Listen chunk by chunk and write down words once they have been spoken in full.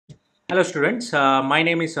Hello students, my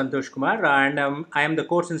name is Santosh Kumar and I am the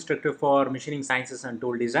course instructor for Machining Sciences and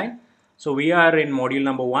Tool Design. So we are in module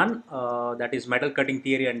number 1, that is metal cutting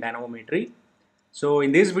theory and dynamometry. So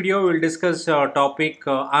in this video we will discuss topic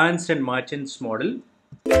Ernst and Merchant's model.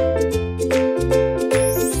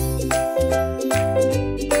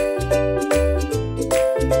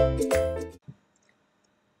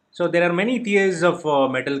 So there are many theories of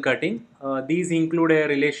metal cutting. These include a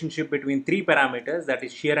relationship between three parameters, that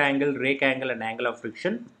is shear angle, rake angle and angle of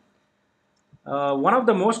friction. One of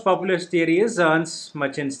the most popular theory is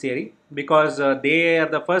Ernst-Merchant's theory, because they are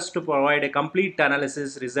the first to provide a complete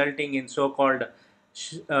analysis resulting in so-called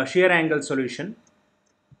shear angle solution.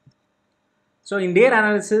 So in their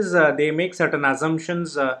analysis, they make certain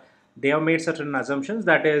assumptions. They have made certain assumptions,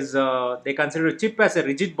 that is, they consider a chip as a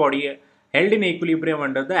rigid body held in equilibrium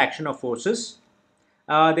under the action of forces.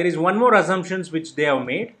 There is one more assumptions which they have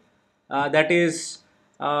made, that is,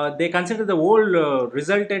 they consider the whole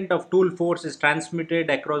resultant of tool force is transmitted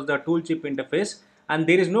across the tool chip interface and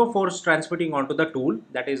there is no force transmitting onto the tool,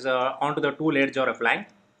 that is onto the tool edge or a flank.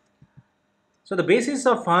 So the basis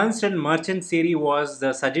of Ernst and Merchant theory was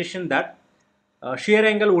the suggestion that shear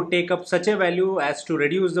angle would take up such a value as to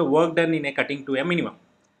reduce the work done in a cutting to a minimum.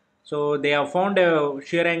 So they have found a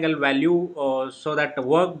shear angle value so that the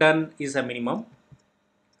work done is a minimum.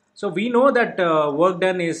 So we know that work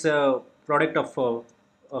done is a product of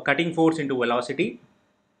cutting force into velocity.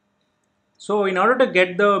 So in order to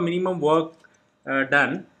get the minimum work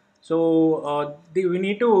done, so we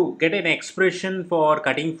need to get an expression for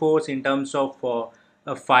cutting force in terms of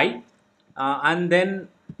phi, and then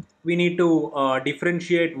we need to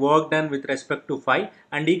differentiate work done with respect to phi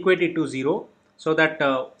and equate it to 0, so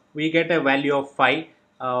that we get a value of phi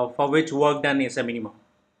for which work done is a minimum.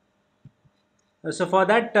 So for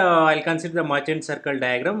that, I'll consider the merchant circle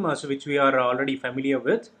diagram, so which we are already familiar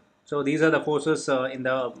with. So these are the forces in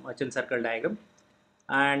the merchant circle diagram.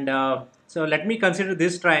 And so let me consider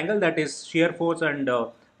this triangle, that is shear force and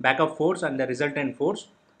backup force and the resultant force.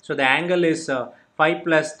 So the angle is phi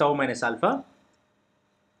plus tau minus alpha.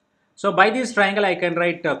 So by this triangle I can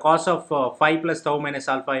write cos of phi plus tau minus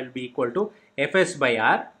alpha will be equal to Fs by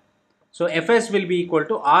R. So Fs will be equal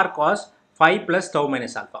to R cos phi plus tau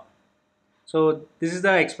minus alpha. So this is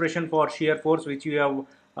the expression for shear force which we have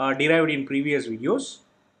derived in previous videos.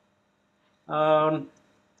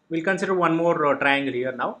 We'll consider one more triangle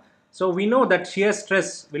here now. So we know that shear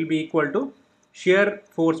stress will be equal to shear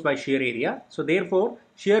force by shear area. So therefore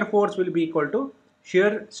shear force will be equal to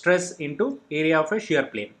shear stress into area of a shear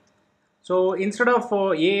plane. So instead of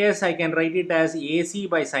AS, I can write it as AC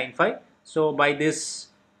by sin phi. So by this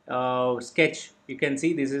sketch, you can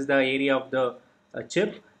see this is the area of the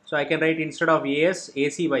chip. So I can write instead of AS,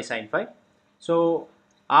 AC by sin phi. So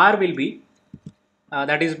R will be,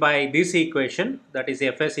 that is by this equation, that is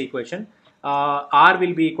Fs equation, R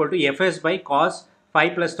will be equal to Fs by cos phi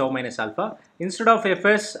plus tau minus alpha. Instead of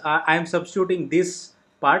Fs, I am substituting this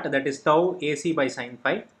part, that is tau AC by sin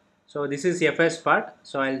phi. So this is Fs part,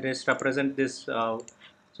 so I'll just represent this, so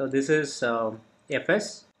this is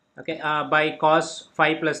Fs, okay, by cos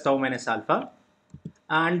phi plus tau minus alpha.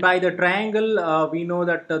 And by the triangle, we know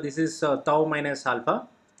that this is tau minus alpha.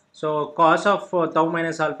 So cos of tau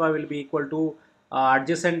minus alpha will be equal to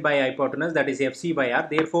adjacent by hypotenuse, that is Fc by R.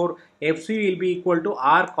 Therefore, Fc will be equal to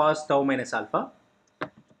R cos tau minus alpha.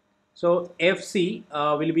 So Fc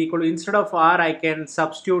will be equal to, instead of R, I can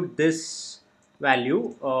substitute this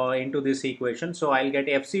value into this equation. So I'll get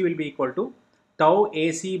Fc will be equal to tau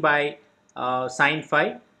AC by sin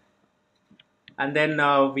phi, and then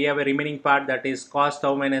we have a remaining part, that is cos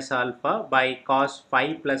tau minus alpha by cos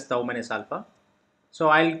phi plus tau minus alpha. So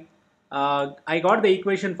I got the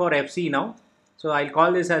equation for Fc now. So I'll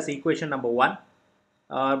call this as equation number 1.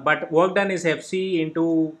 But work done is Fc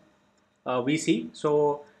into Vc.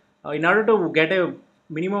 So in order to get a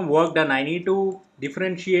minimum work done, I need to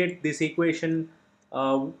differentiate this equation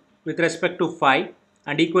with respect to phi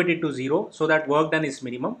and equate it to 0, so that work done is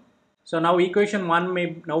minimum. So now equation 1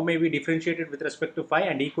 may be differentiated with respect to phi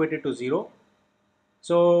and equated to 0.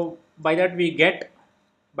 So by that we get,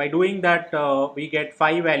 by doing that we get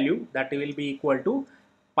phi value that will be equal to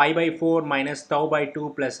pi by 4 minus tau by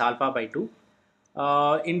 2 plus alpha by 2.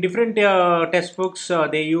 In different textbooks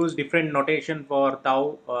they use different notation for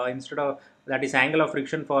tau, instead of, that is angle of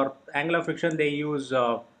friction. For angle of friction they use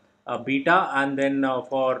beta, and then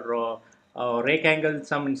for rake angle,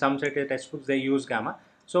 in some set of textbooks they use gamma.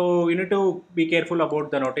 So you need to be careful about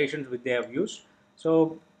the notations which they have used.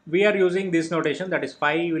 So we are using this notation, that is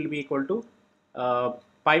phi will be equal to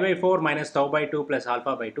pi by 4 minus tau by 2 plus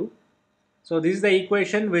alpha by 2. So this is the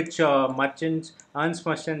equation which Ernst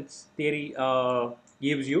Merchant's theory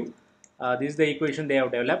gives you. This is the equation they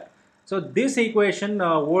have developed. So this equation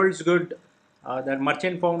holds good. That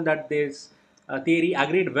Merchant found that this theory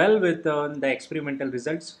agreed well with the experimental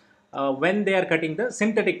results when they are cutting the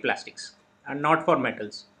synthetic plastics and not for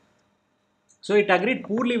metals. So it agreed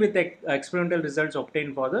poorly with the experimental results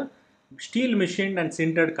obtained for the steel machined and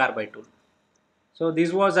sintered carbide tool. So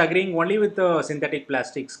this was agreeing only with the synthetic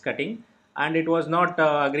plastics cutting, and it was not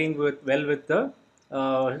agreeing with the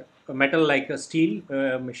uh, metal like steel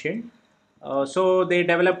machine. So they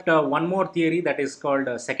developed one more theory that is called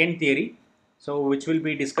second theory, so which will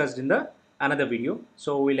be discussed in the another video.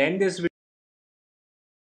 So we'll end this video.